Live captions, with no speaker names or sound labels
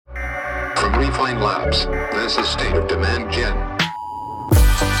Refine Labs. This is State of Demand Gen.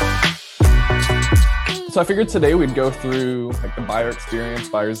 So I figured today we'd go through like the buyer experience,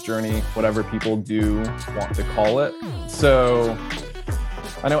 buyer's journey, whatever people do want to call it. So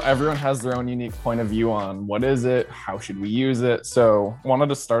I know everyone has their own unique point of view on what is it, how should we use it. So I wanted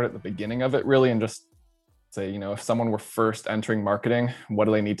to start at the beginning of it really and just say, if someone were first entering marketing, what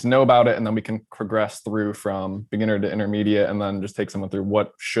do they need to know about it? And then we can progress through from beginner to intermediate and then just take someone through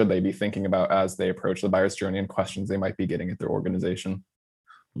what should they be thinking about as they approach the buyer's journey and questions they might be getting at their organization.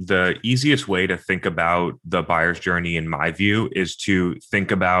 The easiest way to think about the buyer's journey, in my view, is to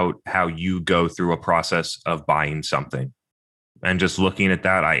think about how you go through a process of buying something. And just looking at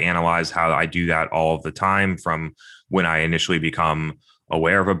that, I analyze how I do that all of the time, from when I initially become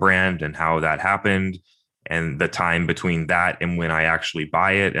aware of a brand and how that happened, and the time between that and when I actually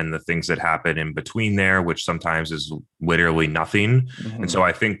buy it, and the things that happen in between there, which sometimes is literally nothing. Mm-hmm. And so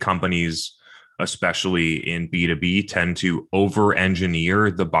I think companies, especially in B2B, tend to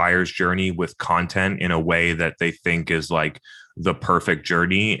over-engineer the buyer's journey with content in a way that they think is like the perfect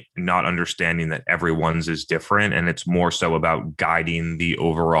journey, not understanding that everyone's is different. And it's more so about guiding the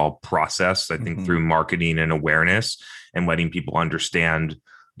overall process, I think, through marketing and awareness and letting people understand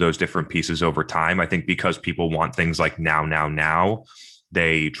those different pieces over time. I think because people want things like now,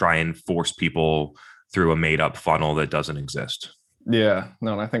 they try and force people through a made-up funnel that doesn't exist. Yeah,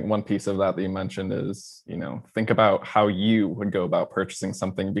 no, and I think one piece of that you mentioned is, think about how you would go about purchasing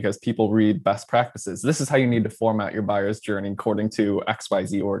something, because people read best practices. This is how you need to format your buyer's journey according to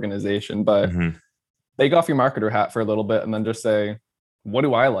XYZ organization. But take off your marketer hat for a little bit and then just say, what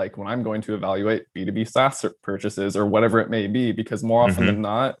do I like when I'm going to evaluate B2B SaaS purchases or whatever it may be? Because more often than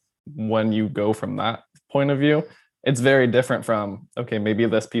not, when you go from that point of view, it's very different from, okay, maybe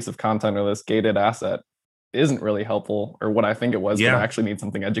this piece of content or this gated asset isn't really helpful or what I think it was, but I actually need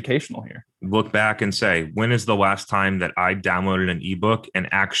something educational here. Look back and say, when is the last time that I downloaded an ebook and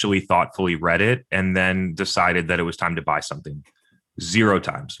actually thoughtfully read it and then decided that it was time to buy something? 0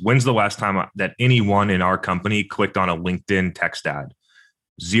 times. When's the last time that anyone in our company clicked on a LinkedIn text ad?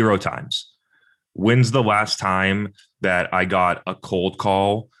 0 times. When's the last time that I got a cold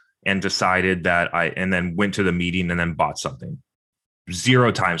call and decided and then went to the meeting and then bought something?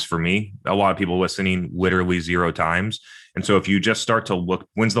 0 times for me. A lot of people listening, literally 0 times. And so if you just start to look,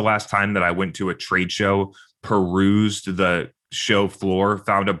 when's the last time that I went to a trade show, perused the show floor,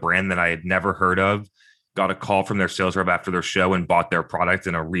 found a brand that I had never heard of, got a call from their sales rep after their show and bought their product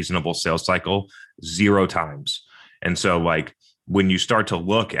in a reasonable sales cycle? 0 times. And so when you start to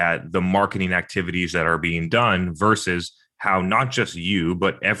look at the marketing activities that are being done versus how not just you,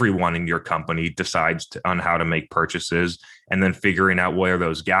 but everyone in your company decides on how to make purchases, and then figuring out where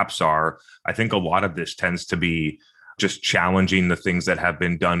those gaps are, I think a lot of this tends to be just challenging the things that have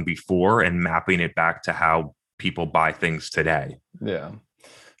been done before and mapping it back to how people buy things today. Yeah.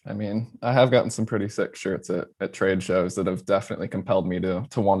 I mean, I have gotten some pretty sick shirts at trade shows that have definitely compelled me to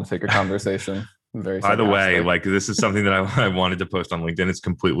want to take a conversation. By the way, this is something that I wanted to post on LinkedIn. It's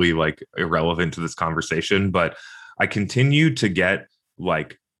completely irrelevant to this conversation, but I continue to get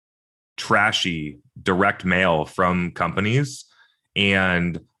trashy direct mail from companies,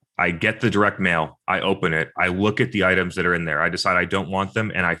 and I get the direct mail. I open it. I look at the items that are in there. I decide I don't want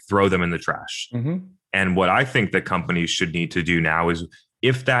them and I throw them in the trash. And what I think that companies should need to do now is,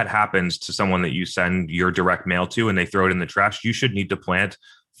 if that happens to someone that you send your direct mail to and they throw it in the trash, you should need to plant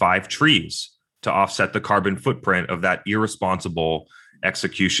 5 trees to offset the carbon footprint of that irresponsible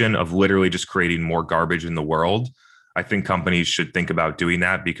execution of literally just creating more garbage in the world. I think companies should think about doing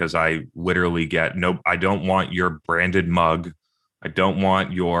that, because I literally get, nope, I don't want your branded mug. I don't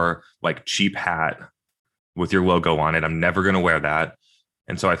want your cheap hat with your logo on it. I'm never going to wear that.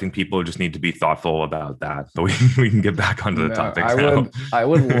 And so I think people just need to be thoughtful about that. But we can get back onto the topic. I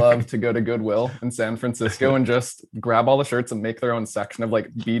would love to go to Goodwill in San Francisco and just grab all the shirts and make their own section of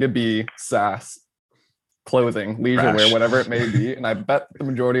B2B SaaS clothing, leisure wear, whatever it may be. And I bet the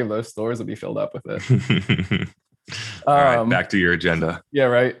majority of those stores would be filled up with it. All right, back to your agenda. Yeah,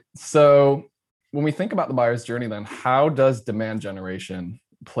 right. So when we think about the buyer's journey, then how does demand generation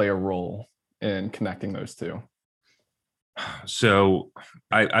play a role in connecting those two? So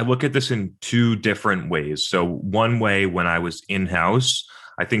I look at this in 2 different ways. So one way, when I was in-house,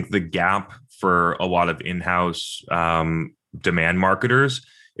 I think the gap for a lot of in-house demand marketers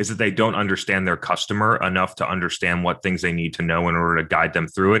is that they don't understand their customer enough to understand what things they need to know in order to guide them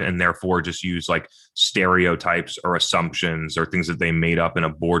through it, and therefore just use stereotypes or assumptions or things that they made up in a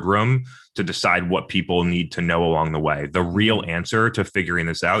boardroom to decide what people need to know along the way. The real answer to figuring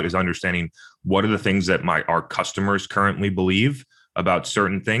this out is understanding what are the things that our customers currently believe about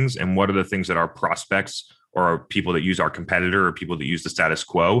certain things and what are the things that our prospects or people that use our competitor or people that use the status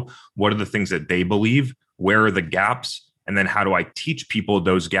quo, what are the things that they believe, where are the gaps, and then how do I teach people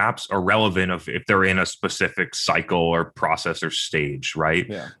those gaps are relevant of if they're in a specific cycle or process or stage, right?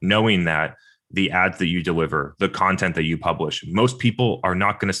 Yeah. Knowing that the ads that you deliver, the content that you publish, most people are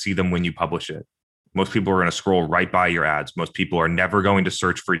not going to see them when you publish it. Most people are going to scroll right by your ads. Most people are never going to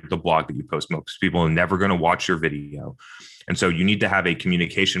search for the blog that you post. Most people are never going to watch your video. And so you need to have a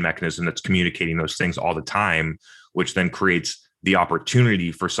communication mechanism that's communicating those things all the time, which then creates the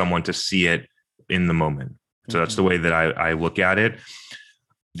opportunity for someone to see it in the moment. So that's the way that I look at it.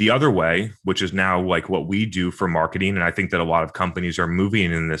 The other way, which is now like what we do for marketing, and I think that a lot of companies are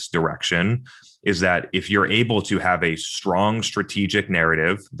moving in this direction, is that if you're able to have a strong strategic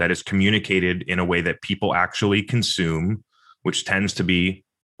narrative that is communicated in a way that people actually consume, which tends to be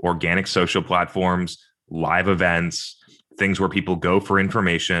organic social platforms, live events, things where people go for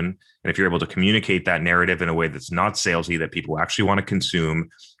information. And if you're able to communicate that narrative in a way that's not salesy, that people actually want to consume,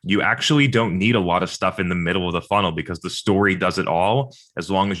 you actually don't need a lot of stuff in the middle of the funnel because the story does it all, as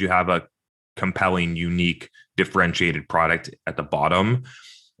long as you have a compelling, unique, differentiated product at the bottom.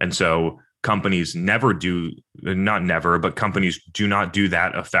 And so companies companies do not do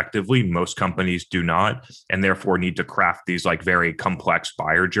that effectively. Most companies do not, and therefore need to craft these like very complex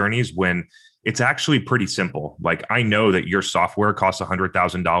buyer journeys when it's actually pretty simple. Like, I know that your software costs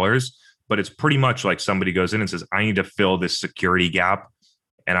 $100,000, but it's pretty much like somebody goes in and says, I need to fill this security gap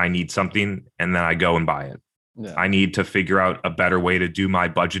and I need something. And then I go and buy it. Yeah. I need to figure out a better way to do my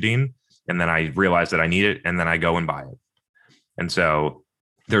budgeting. And then I realize that I need it. And then I go and buy it. And so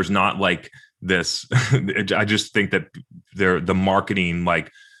there's not like this, I just think that the marketing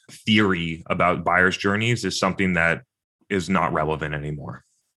like theory about buyer's journeys is something that is not relevant anymore.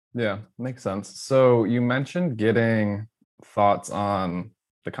 Yeah, makes sense. So you mentioned getting thoughts on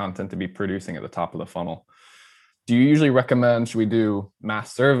the content to be producing at the top of the funnel. Do you usually recommend, should we do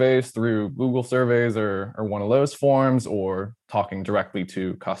mass surveys through Google surveys or one of those forms, or talking directly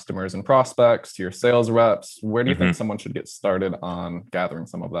to customers and prospects, to your sales reps? Where do you think someone should get started on gathering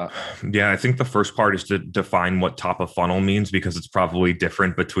some of that? Yeah, I think the first part is to define what top of funnel means, because it's probably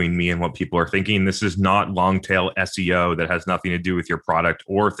different between me and what people are thinking. This is not long tail SEO that has nothing to do with your product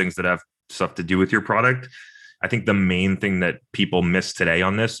or things that have stuff to do with your product. I think the main thing that people miss today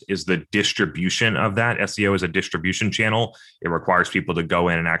on this is the distribution of that. SEO is a distribution channel. It requires people to go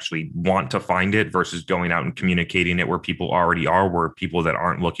in and actually want to find it versus going out and communicating it where people already are, where people that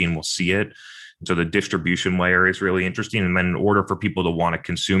aren't looking will see it. So the distribution layer is really interesting. And then in order for people to want to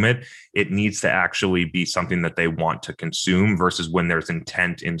consume it, it needs to actually be something that they want to consume versus when there's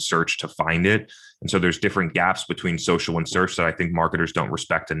intent in search to find it. And so there's different gaps between social and search that I think marketers don't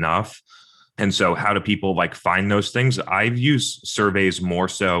respect enough. And so how do people like find those things? I've used surveys more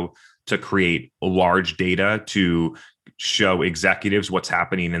so to create large data to show executives what's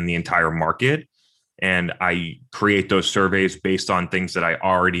happening in the entire market. And I create those surveys based on things that I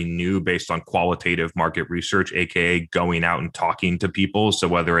already knew based on qualitative market research, AKA going out and talking to people. So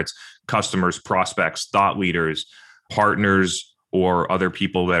whether it's customers, prospects, thought leaders, partners, or other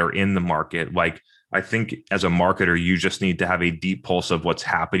people that are in the market, like, I think as a marketer, you just need to have a deep pulse of what's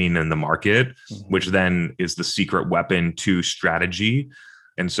happening in the market, which then is the secret weapon to strategy.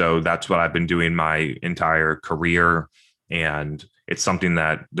 And so that's what I've been doing my entire career. And it's something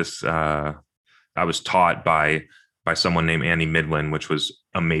that I was taught by someone named Andy Midland, which was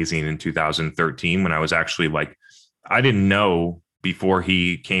amazing in 2013 when I was actually like, I didn't know before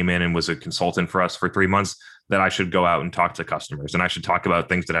he came in and was a consultant for us for 3 months that I should go out and talk to customers and I should talk about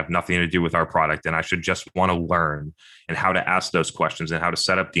things that have nothing to do with our product. And I should just want to learn and how to ask those questions and how to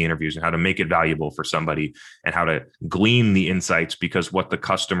set up the interviews and how to make it valuable for somebody and how to glean the insights, because what the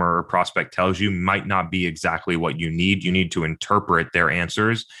customer or prospect tells you might not be exactly what you need. You need to interpret their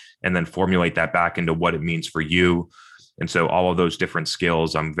answers and then formulate that back into what it means for you. And so all of those different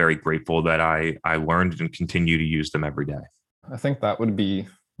skills, I'm very grateful that I learned and continue to use them every day. I think that would be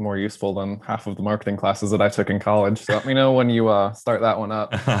more useful than half of the marketing classes that I took in college. So let me know when you start that one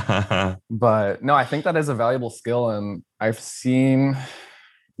up. But no, I think that is a valuable skill. And I've seen,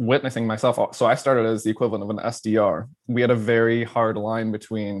 witnessing myself. So I started as the equivalent of an SDR. We had a very hard line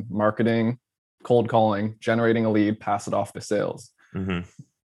between marketing, cold calling, generating a lead, pass it off to sales. Mm-hmm.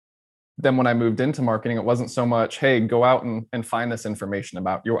 Then when I moved into marketing, it wasn't so much, hey, go out and find this information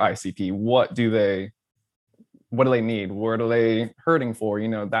about your ICP. What do they need? What are they hurting for?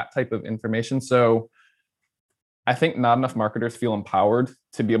 That type of information. So I think not enough marketers feel empowered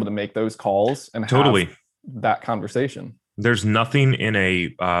to be able to make those calls and totally have that conversation. There's nothing in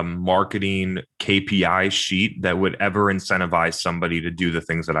a marketing KPI sheet that would ever incentivize somebody to do the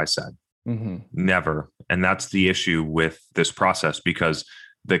things that I said. Mm-hmm. Never. And that's the issue with this process, because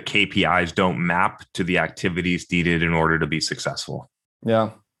the KPIs don't map to the activities needed in order to be successful.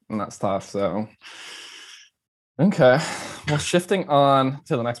 Yeah, and that's tough. So, okay. Well, shifting on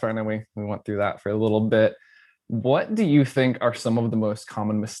to the next part, and then we went through that for a little bit. What do you think are some of the most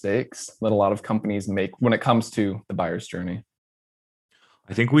common mistakes that a lot of companies make when it comes to the buyer's journey?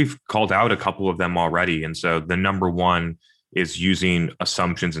 I think we've called out a couple of them already. And so the number one is using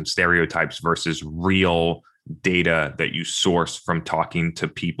assumptions and stereotypes versus real data that you source from talking to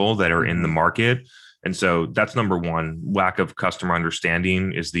people that are in the market. And so that's number one. Lack of customer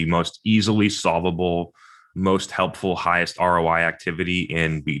understanding is the most easily solvable, most helpful, highest ROI activity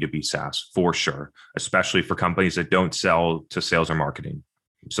in B2B SaaS, for sure, especially for companies that don't sell to sales or marketing.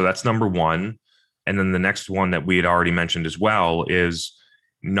 So that's number one. And then the next one that we had already mentioned as well is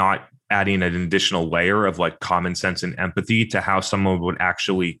not adding an additional layer of like common sense and empathy to how someone would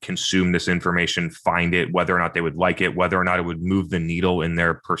actually consume this information, find it, whether or not they would like it, whether or not it would move the needle in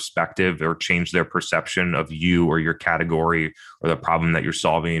their perspective or change their perception of you or your category or the problem that you're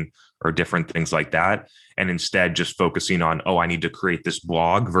solving or different things like that. And instead just focusing on, oh, I need to create this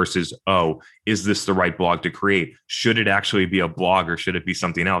blog versus, oh, is this the right blog to create? Should it actually be a blog or should it be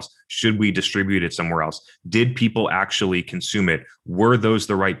something else? Should we distribute it somewhere else? Did people actually consume it? Were those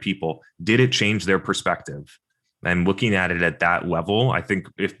the right people? Did it change their perspective? And looking at it at that level, I think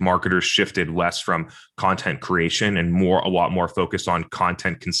if marketers shifted less from content creation and a lot more focused on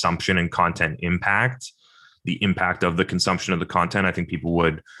content consumption and content impact, the impact of the consumption of the content, I think people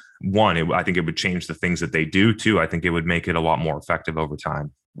would, I think it would change the things that they do. Two, I think it would make it a lot more effective over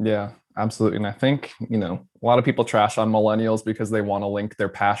time. Yeah, absolutely. And I think, a lot of people trash on millennials because they want to link their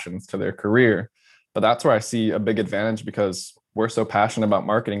passions to their career. But that's where I see a big advantage, because we're so passionate about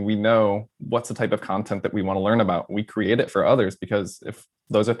marketing. We know what's the type of content that we want to learn about. We create it for others, because if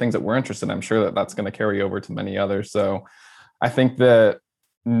those are things that we're interested in, I'm sure that that's going to carry over to many others. So I think that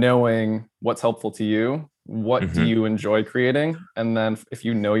knowing what's helpful to you, what do you enjoy creating? And then if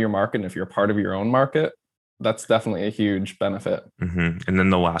you know your market and if you're part of your own market, that's definitely a huge benefit. And then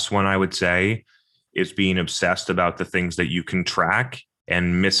the last one I would say is being obsessed about the things that you can track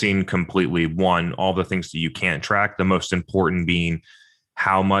and missing completely, one, all the things that you can't track. The most important being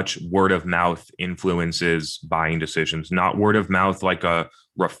how much word of mouth influences buying decisions, not word of mouth like a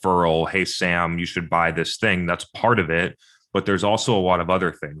referral. Hey, Sam, you should buy this thing. That's part of it. But there's also a lot of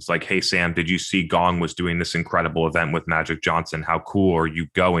other things like, hey, Sam, did you see Gong was doing this incredible event with Magic Johnson? How cool are you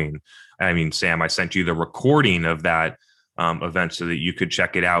going? I mean, Sam, I sent you the recording of that event so that you could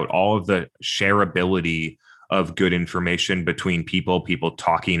check it out. All of the shareability of good information between people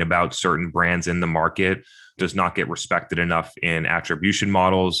talking about certain brands in the market does not get respected enough in attribution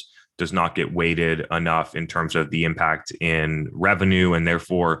models, does not get weighted enough in terms of the impact in revenue, and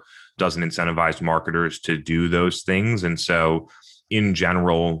therefore doesn't incentivize marketers to do those things. And so in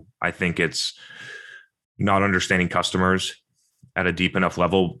general, I think it's not understanding customers at a deep enough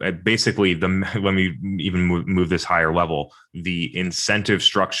level. Basically, when we even move this higher level, the incentive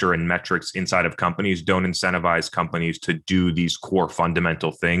structure and metrics inside of companies don't incentivize companies to do these core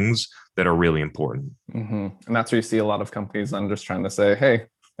fundamental things that are really important. And that's where you see a lot of companies then just trying to say, hey,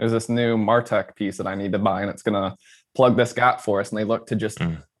 there's this new MarTech piece that I need to buy, and it's going to plug this gap for us. And they look to just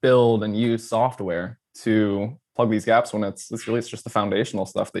build and use software to plug these gaps when it's just the foundational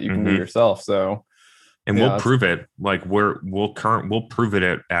stuff that you can do yourself. So, and we'll prove it. Like we'll prove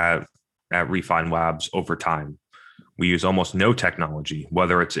it at Refine Labs over time. We use almost no technology,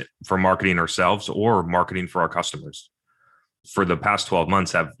 whether it's for marketing ourselves or marketing for our customers. For the past 12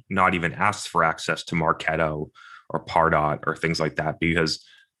 months, have not even asked for access to Marketo or Pardot or things like that, because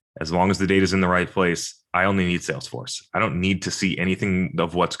as long as the data is in the right place, I only need Salesforce. I don't need to see anything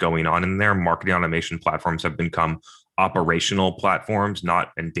of what's going on in there. Marketing automation platforms have become operational platforms,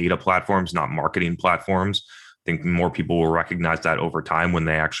 and data platforms, not marketing platforms. I think more people will recognize that over time when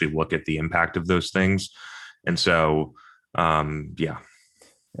they actually look at the impact of those things. And so, yeah.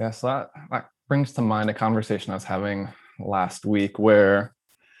 So that brings to mind a conversation I was having last week, where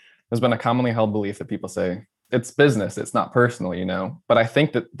there's been a commonly held belief that people say, it's business, it's not personal, but I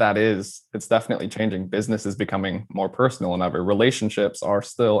think it's definitely changing. Business is becoming more personal than ever. Relationships are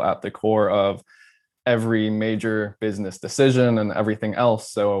still at the core of every major business decision and everything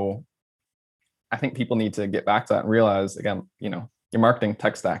else. So I think people need to get back to that and realize, again, your marketing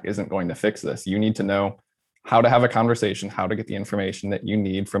tech stack isn't going to fix this. You need to know how to have a conversation, how to get the information that you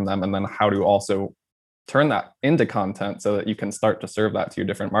need from them, and then how to also turn that into content so that you can start to serve that to your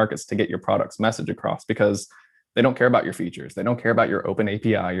different markets to get your product's message across. Because They don't care about your features. They don't care about your open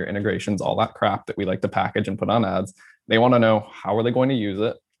API, your integrations, all that crap that we like to package and put on ads. They want to know how are they going to use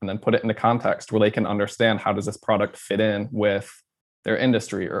it, and then put it into context where they can understand how does this product fit in with their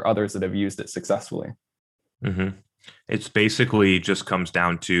industry or others that have used it successfully. Mm-hmm. It's basically just comes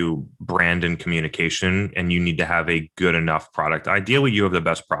down to brand and communication, and you need to have a good enough product. Ideally, you have the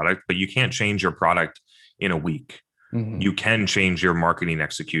best product, but you can't change your product in a week. Mm-hmm. You can change your marketing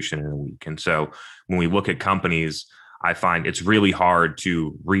execution in a week. And so when we look at companies, I find it's really hard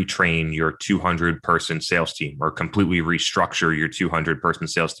to retrain your 200 person sales team or completely restructure your 200 person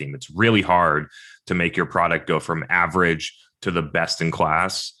sales team. It's really hard to make your product go from average to the best in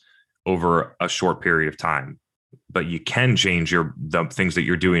class over a short period of time. But you can change the things that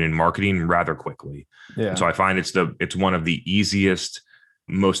you're doing in marketing rather quickly. Yeah. And so I find it's one of the easiest,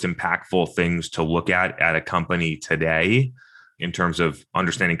 most impactful things to look at a company today in terms of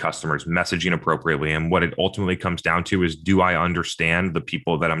understanding customers, messaging appropriately. And what it ultimately comes down to is, do I understand the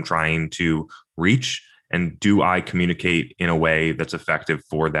people that I'm trying to reach? And do I communicate in a way that's effective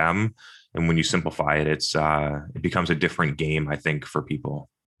for them? And when you simplify it, it becomes a different game, I think, for people.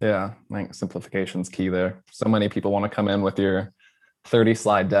 Yeah, I think simplification is key there. So many people want to come in with your 30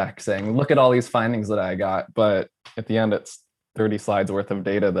 slide deck saying, look at all these findings that I got. But at the end, it's 30 slides worth of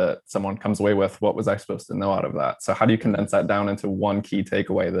data that someone comes away with. What was I supposed to know out of that? So how do you condense that down into one key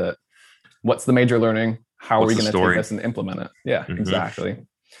takeaway? That what's the major learning? How are we going to take this and implement it? Yeah, exactly.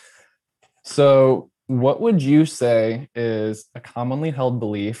 So what would you say is a commonly held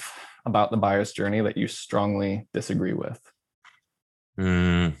belief about the buyer's journey that you strongly disagree with?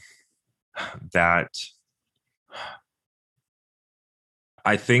 That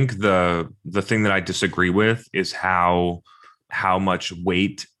I think the thing that I disagree with is how much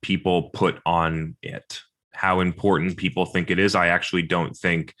weight people put on it, how important people think it is. I actually don't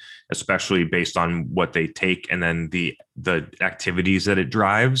think, especially based on what they take and then the activities that it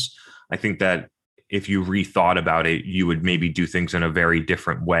drives, I think that if you rethought about it, you would maybe do things in a very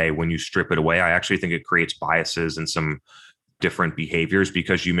different way when you strip it away. I actually think it creates biases and some different behaviors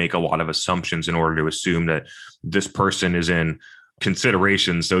because you make a lot of assumptions in order to assume that this person is in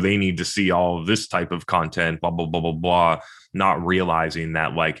consideration, so they need to see all of this type of content, blah, blah, blah, blah, blah, not realizing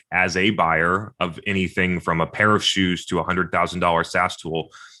that, like, as a buyer of anything from a pair of shoes to $100,000 SaaS tool,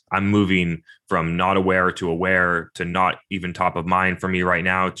 I'm moving from not aware to not even top of mind for me right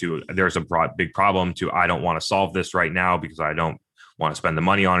now to there's a big problem to I don't want to solve this right now because I don't want to spend the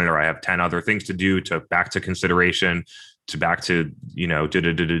money on it, or I have 10 other things to do, to back to consideration, to back to,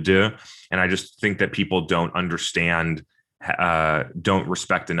 And I just think that people don't understand, don't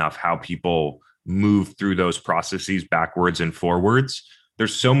respect enough how people move through those processes backwards and forwards.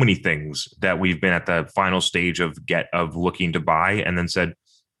 There's so many things that we've been at the final stage of looking to buy and then said,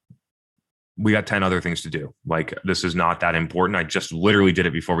 we got 10 other things to do. Like, this is not that important. I just literally did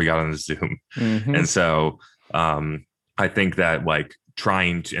it before we got on the Zoom. Mm-hmm. And so I think that, like,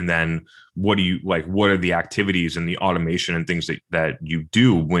 trying to, and then what are the activities and the automation and things that you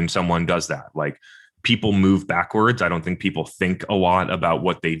do when someone does that? Like, people move backwards. I don't think people think a lot about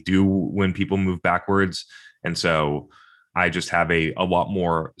what they do when people move backwards. And so I just have a lot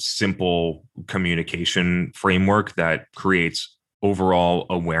more simple communication framework that creates overall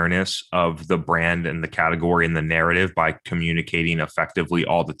awareness of the brand and the category and the narrative by communicating effectively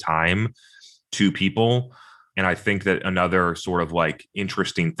all the time to people. And I think that another sort of, like,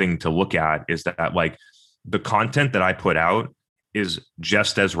 interesting thing to look at is that, like, the content that I put out is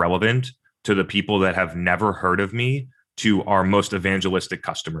just as relevant to the people that have never heard of me to our most evangelistic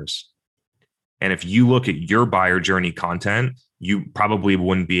customers. And if you look at your buyer journey content, you probably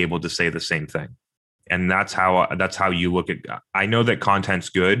wouldn't be able to say the same thing. And that's how you look at, I know that content's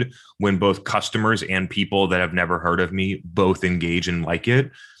good when both customers and people that have never heard of me both engage and like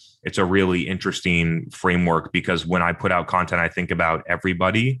it. It's a really interesting framework because when I put out content, I think about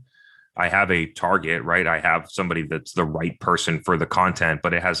everybody. I have a target, right? I have somebody that's the right person for the content,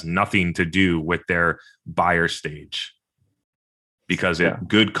 but it has nothing to do with their buyer stage because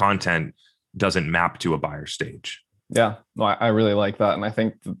good content doesn't map to a buyer stage. Yeah, well, I really like that. And I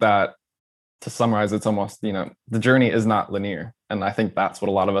think that, to summarize, it's almost, the journey is not linear. And I think that's what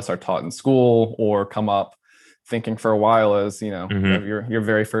a lot of us are taught in school or come up thinking for a while is, mm-hmm. your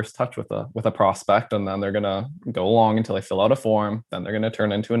very first touch with a prospect, and then they're going to go along until they fill out a form. Then they're going to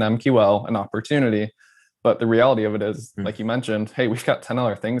turn into an MQL, an opportunity. But the reality of it is, like you mentioned, hey, we've got 10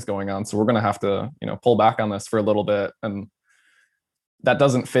 other things going on. So we're going to have to, pull back on this for a little bit. And that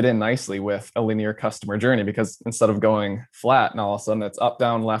doesn't fit in nicely with a linear customer journey, because instead of going flat and all of a sudden it's up,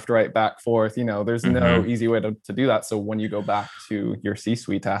 down, left, right, back, forth, there's no easy way to do that. So when you go back to your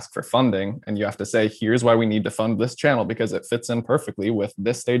C-suite to ask for funding and you have to say, here's why we need to fund this channel because it fits in perfectly with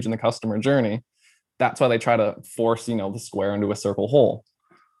this stage in the customer journey, that's why they try to force, the square into a circle hole.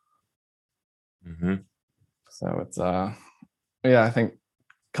 So it's, I think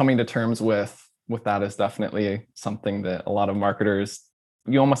coming to terms with that is definitely something that a lot of marketers,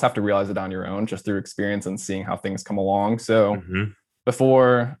 you almost have to realize it on your own just through experience and seeing how things come along. So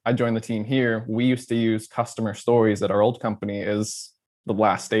before I joined the team here, we used to use customer stories at our old company as the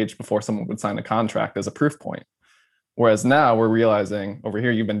last stage before someone would sign a contract as a proof point. Whereas now we're realizing over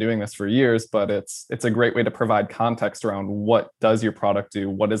here, you've been doing this for years, but it's a great way to provide context around what does your product do?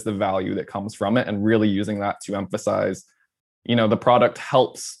 What is the value that comes from it? And really using that to emphasize, the product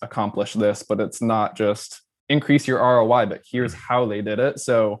helps accomplish this, but it's not just increase your ROI, but here's how they did it.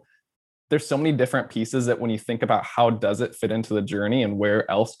 So there's so many different pieces that when you think about how does it fit into the journey and where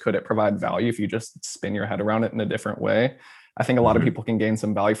else could it provide value if you just spin your head around it in a different way, I think a lot of people can gain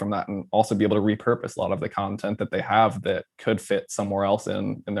some value from that and also be able to repurpose a lot of the content that they have that could fit somewhere else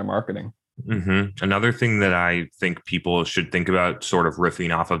in their marketing. Another thing that I think people should think about, sort of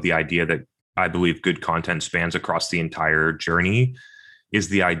riffing off of the idea that I believe good content spans across the entire journey, is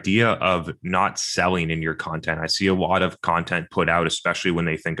the idea of not selling in your content. I see a lot of content put out, especially when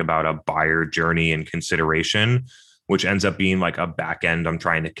they think about a buyer journey and consideration, which ends up being like a back end. I'm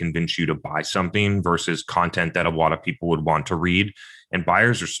trying to convince you to buy something versus content that a lot of people would want to read. And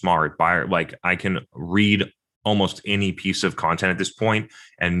buyers are smart. I can read almost any piece of content at this point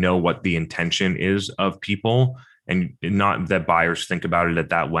and know what the intention is of people. And not that buyers think about it at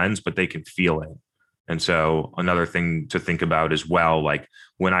that lens, but they can feel it. And so another thing to think about as well, like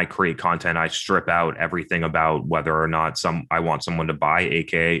when I create content, I strip out everything about whether or not I want someone to buy,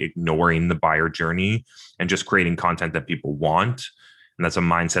 aka ignoring the buyer journey and just creating content that people want. And that's a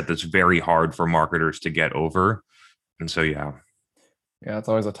mindset that's very hard for marketers to get over. And so, yeah, it's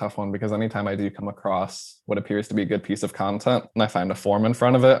always a tough one, because anytime I do come across what appears to be a good piece of content and I find a form in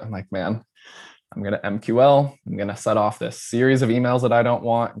front of it, I'm like, man, I'm going to MQL. I'm going to set off this series of emails that I don't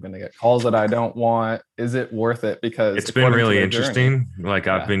want. I'm going to get calls that I don't want. Is it worth it? Because it's been really interesting.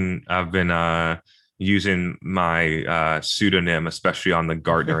 I've been using my pseudonym, especially on the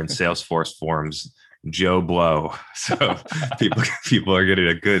Gartner and Salesforce forums, Joe Blow. So people are getting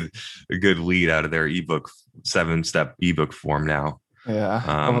a good lead out of their ebook, 7-step ebook form now.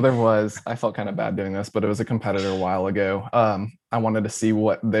 I felt kind of bad doing this, but it was a competitor a while ago. I wanted to see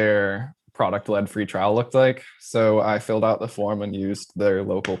what their product-led free trial looked like. So I filled out the form and used their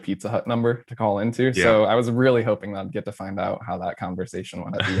local Pizza Hut number to call into. Yeah. So I was really hoping that I'd get to find out how that conversation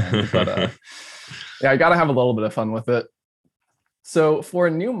went at the end. But I got to have a little bit of fun with it. So for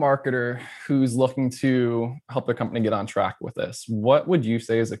a new marketer who's looking to help their company get on track with this, what would you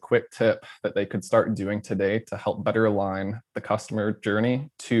say is a quick tip that they could start doing today to help better align the customer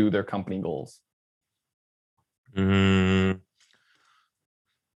journey to their company goals?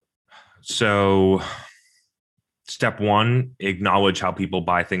 So step one, acknowledge how people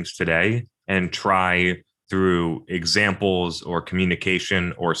buy things today and try through examples or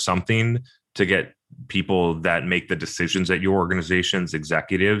communication or something to get people that make the decisions at your organization's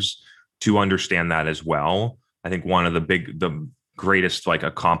executives to understand that as well. I think one of the greatest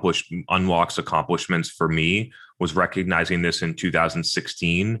accomplishments for me was recognizing this in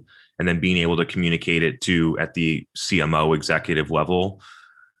 2016 and then being able to communicate it at the CMO executive level.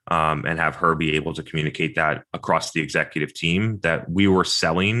 And have her be able to communicate that across the executive team, that we were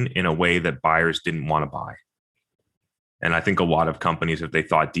selling in a way that buyers didn't want to buy. And I think a lot of companies, if they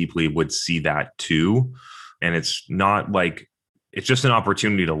thought deeply, would see that too. And it's not like, it's just an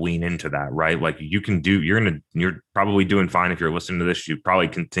opportunity to lean into that, right? Like you're probably doing fine. If you're listening to this, you probably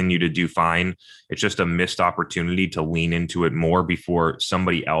continue to do fine. It's just a missed opportunity to lean into it more before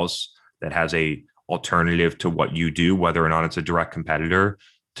somebody else that has a alternative to what you do, whether or not it's a direct competitor,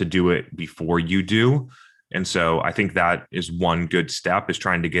 to do it before you do. And so I think that is one good step, is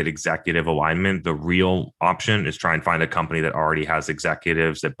trying to get executive alignment. The real option is try and find a company that already has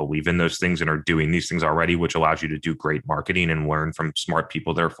executives that believe in those things and are doing these things already, which allows you to do great marketing and learn from smart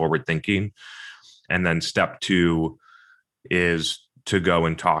people that are forward thinking. And then step two is to go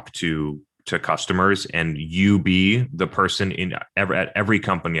and talk to customers, and you be the person at every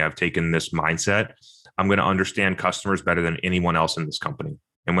company. I've taken this mindset. I'm going to understand customers better than anyone else in this company.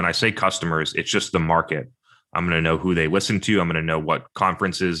 And when I say customers, it's just the market. I'm going to know who they listen to. I'm going to know what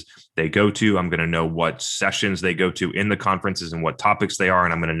conferences they go to. I'm going to know what sessions they go to in the conferences and what topics they are.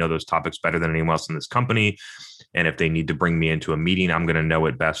 And I'm going to know those topics better than anyone else in this company. And if they need to bring me into a meeting, I'm going to know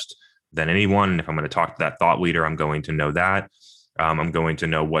it best than anyone. If I'm going to talk to that thought leader, I'm going to know that. I'm going to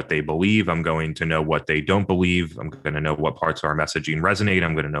know what they believe. I'm going to know what they don't believe. I'm going to know what parts of our messaging resonate.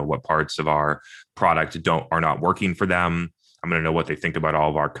 I'm going to know what parts of our product are not working for them. I'm going to know what they think about all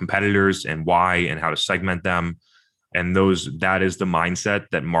of our competitors and why and how to segment them. And that is the mindset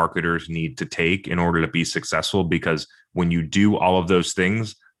that marketers need to take in order to be successful, because when you do all of those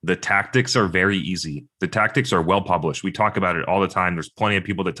things, the tactics are very easy. The tactics are well published. We talk about it all the time. There's plenty of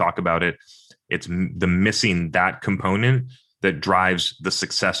people that talk about it. It's the missing that component that drives the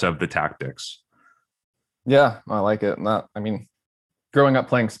success of the tactics. Yeah, I like it. Growing up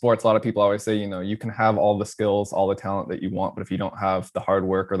playing sports, a lot of people always say, you can have all the skills, all the talent that you want, but if you don't have the hard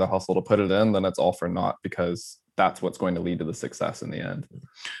work or the hustle to put it in, then it's all for naught, because that's what's going to lead to the success in the end.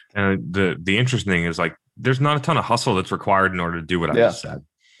 And the interesting thing is, like, there's not a ton of hustle that's required in order to do what I just said.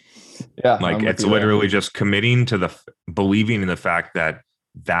 Yeah. Like, it's literally just committing to believing in the fact that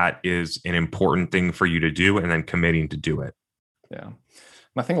that is an important thing for you to do, and then committing to do it. Yeah. And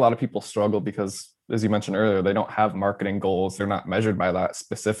I think a lot of people struggle because, as you mentioned earlier, they don't have marketing goals. They're not measured by that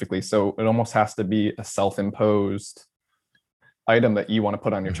specifically. So it almost has to be a self-imposed item that you want to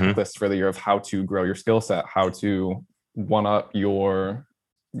put on your checklist for the year of how to grow your skill set, how to one up your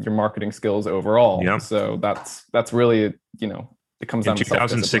marketing skills overall. Yep. So that's really, it comes down in to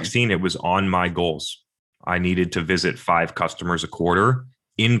 2016, it was on my goals. I needed to visit 5 customers a quarter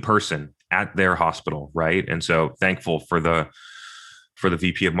in person at their hospital. Right. And so thankful for the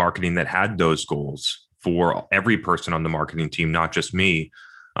VP of marketing that had those goals for every person on the marketing team, not just me.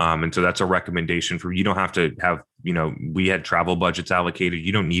 And so that's a recommendation for you. Don't have to have, we had travel budgets allocated.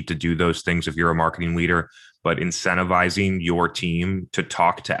 You don't need to do those things if you're a marketing leader, but incentivizing your team to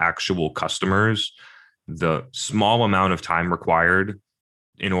talk to actual customers, the small amount of time required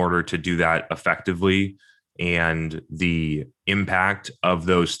in order to do that effectively, and the impact of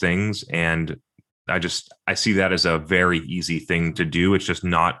those things. And I see that as a very easy thing to do. It's just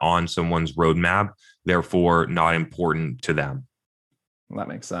not on someone's roadmap, therefore not important to them. That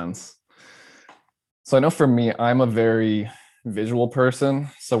makes sense. So I know for me, I'm a very visual person.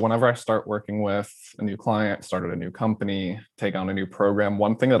 So whenever I start working with a new client, started a new company, take on a new program,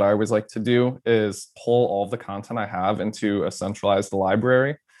 one thing that I always like to do is pull all of the content I have into a centralized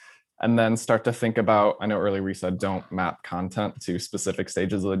library, and then start to think about, I know earlier we said don't map content to specific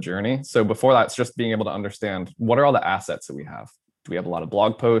stages of the journey. So before that, it's just being able to understand, what are all the assets that we have? Do we have a lot of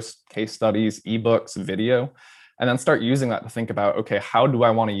blog posts, case studies, ebooks, video? And then start using that to think about, okay, how do I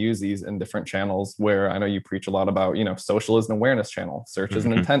want to use these in different channels? Where I know you preach a lot about, social is an awareness channel, search is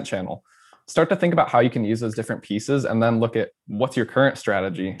an intent channel. Start to think about how you can use those different pieces, and then look at what's your current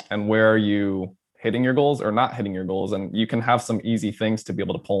strategy and where are you hitting your goals or not hitting your goals. And you can have some easy things to be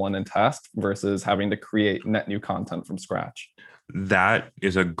able to pull in and test versus having to create net new content from scratch. That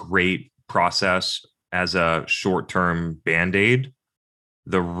is a great process as a short-term Band-Aid.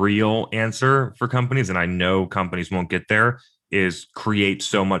 The real answer for companies, and I know companies won't get there, is create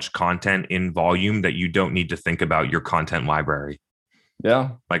so much content in volume that you don't need to think about your content library.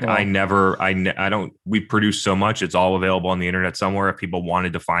 Yeah. Like, well, we produce so much, it's all available on the internet somewhere. If people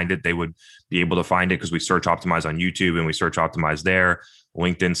wanted to find it, they would be able to find it, because we search optimize on YouTube and we search optimize there.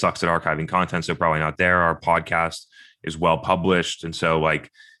 LinkedIn sucks at archiving content, so probably not there. Our podcast is well published. And so,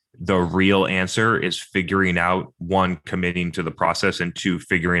 like, the real answer is figuring out, 1, committing to the process, and 2,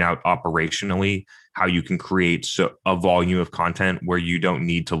 figuring out operationally how you can create a volume of content where you don't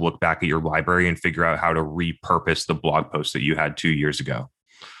need to look back at your library and figure out how to repurpose the blog post that you had 2 years ago.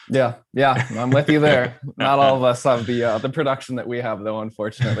 Yeah, I'm with you there. Not all of us have the production that we have, though,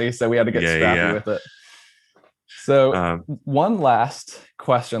 unfortunately. So we had to get scrappy with it. So one last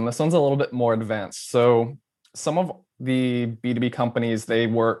question. This one's a little bit more advanced. So some of the B2B companies, they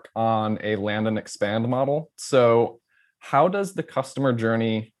work on a land and expand model. So how does the customer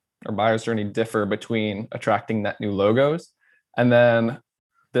journey or buyer's journey differ between attracting net new logos and then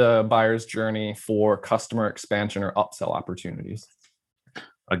the buyer's journey for customer expansion or upsell opportunities?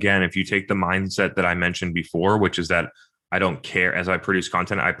 Again, if you take the mindset that I mentioned before, which is that I don't care, as I produce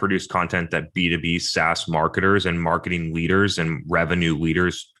content that B2B SaaS marketers and marketing leaders and revenue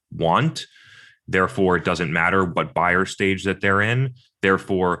leaders want. Therefore, it doesn't matter what buyer stage that they're in.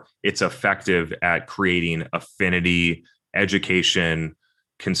 Therefore, it's effective at creating affinity, education,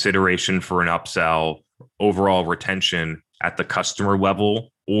 consideration for an upsell, overall retention at the customer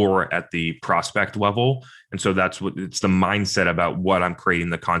level or at the prospect level. And so it's the mindset about what I'm creating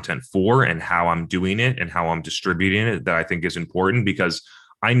the content for and how I'm doing it and how I'm distributing it that I think is important, because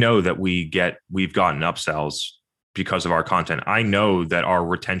I know that we've gotten upsells because of our content. I know that our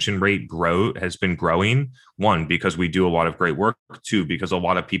retention rate has been growing. One, because we do a lot of great work. Two, because a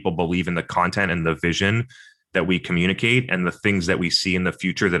lot of people believe in the content and the vision that we communicate and the things that we see in the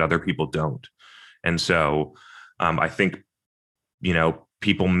future that other people don't. And so I think,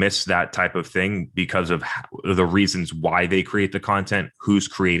 people miss that type of thing because of the reasons why they create the content, who's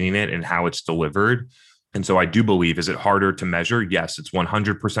creating it, and how it's delivered. And so I do believe, is it harder to measure? Yes, it's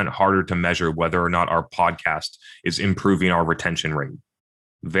 100% harder to measure whether or not our podcast is improving our retention rate.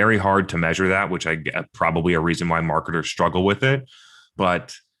 Very hard to measure that, which I get probably a reason why marketers struggle with it.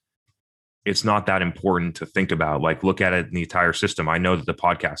 But it's not that important to think about. Like, look at it in the entire system. I know that the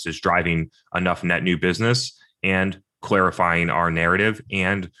podcast is driving enough net new business and clarifying our narrative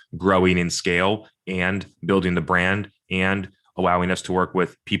and growing in scale and building the brand and allowing us to work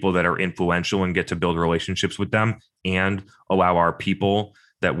with people that are influential and get to build relationships with them and allow our people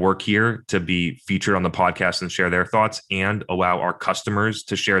that work here to be featured on the podcast and share their thoughts and allow our customers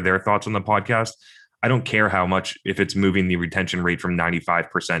to share their thoughts on the podcast. I don't care how much, if it's moving the retention rate from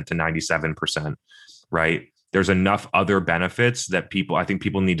 95% to 97%, right? There's enough other benefits that I think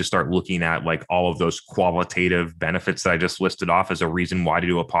people need to start looking at, like all of those qualitative benefits that I just listed off as a reason why to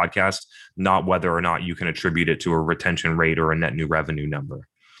do a podcast, not whether or not you can attribute it to a retention rate or a net new revenue number.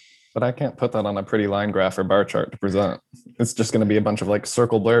 But I can't put that on a pretty line graph or bar chart to present. It's just going to be a bunch of like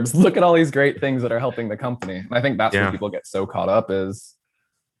circle blurbs. Look at all these great things that are helping the company. And I think that's where people get so caught up is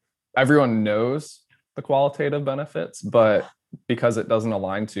everyone knows the qualitative benefits, but because it doesn't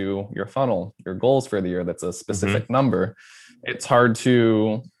align to your funnel, your goals for the year, that's a specific number, it's hard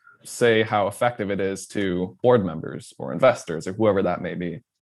to say how effective it is to board members or investors or whoever that may be.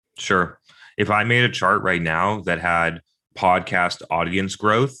 Sure. If I made a chart right now that had podcast audience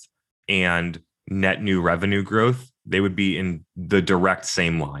growth and net new revenue growth, they would be in the direct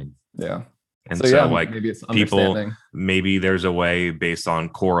same line. Yeah. And so like maybe it's people, maybe there's a way based on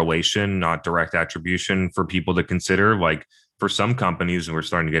correlation, not direct attribution, for people to consider. Like for some companies, and we're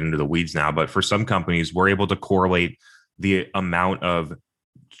starting to get into the weeds now, but for some companies, we're able to correlate the amount of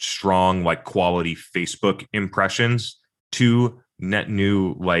strong, like quality Facebook impressions to net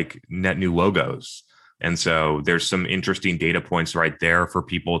new logos. And so there's some interesting data points right there for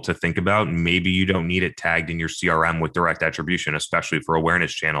people to think about. Maybe you don't need it tagged in your CRM with direct attribution, especially for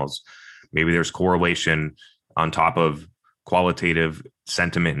awareness channels. Maybe there's correlation on top of qualitative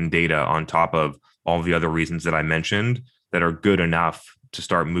sentiment and data on top of all the other reasons that I mentioned that are good enough to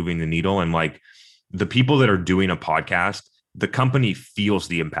start moving the needle. And like the people that are doing a podcast, the company feels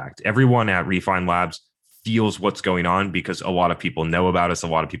the impact. Everyone at Refine Labs feels what's going on because a lot of people know about us. A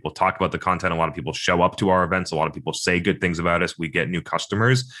lot of people talk about the content. A lot of people show up to our events. A lot of people say good things about us. We get new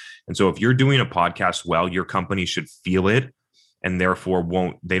customers. And so if you're doing a podcast well, your company should feel it. And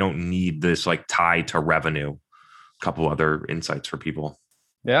therefore they don't need this like tie to revenue. A couple other insights for people.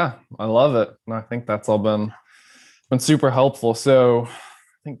 Yeah, I love it. And I think that's all been super helpful. So I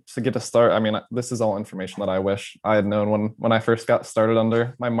think to get to start, I mean, this is all information that I wish I had known when I first got started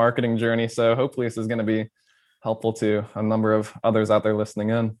under my marketing journey. So hopefully this is going to be helpful to a number of others out there listening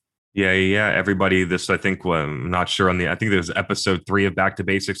in. Yeah. Everybody, I think, I'm not sure I think there's episode 3 of Back to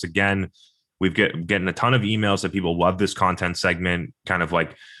Basics. Again, we've getting a ton of emails that people love this content segment, kind of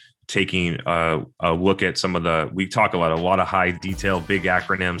like taking a look at we talk about a lot of high detail, big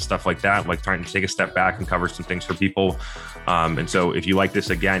acronyms, stuff like that, like trying to take a step back and cover some things for people. And so if you like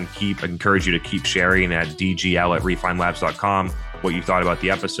this, again, I encourage you to keep sharing at dgl@refinelabs.com what you thought about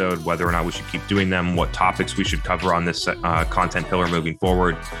the episode, whether or not we should keep doing them, what topics we should cover on this content pillar moving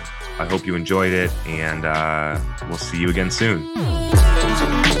forward. I hope you enjoyed it, and we'll see you again soon.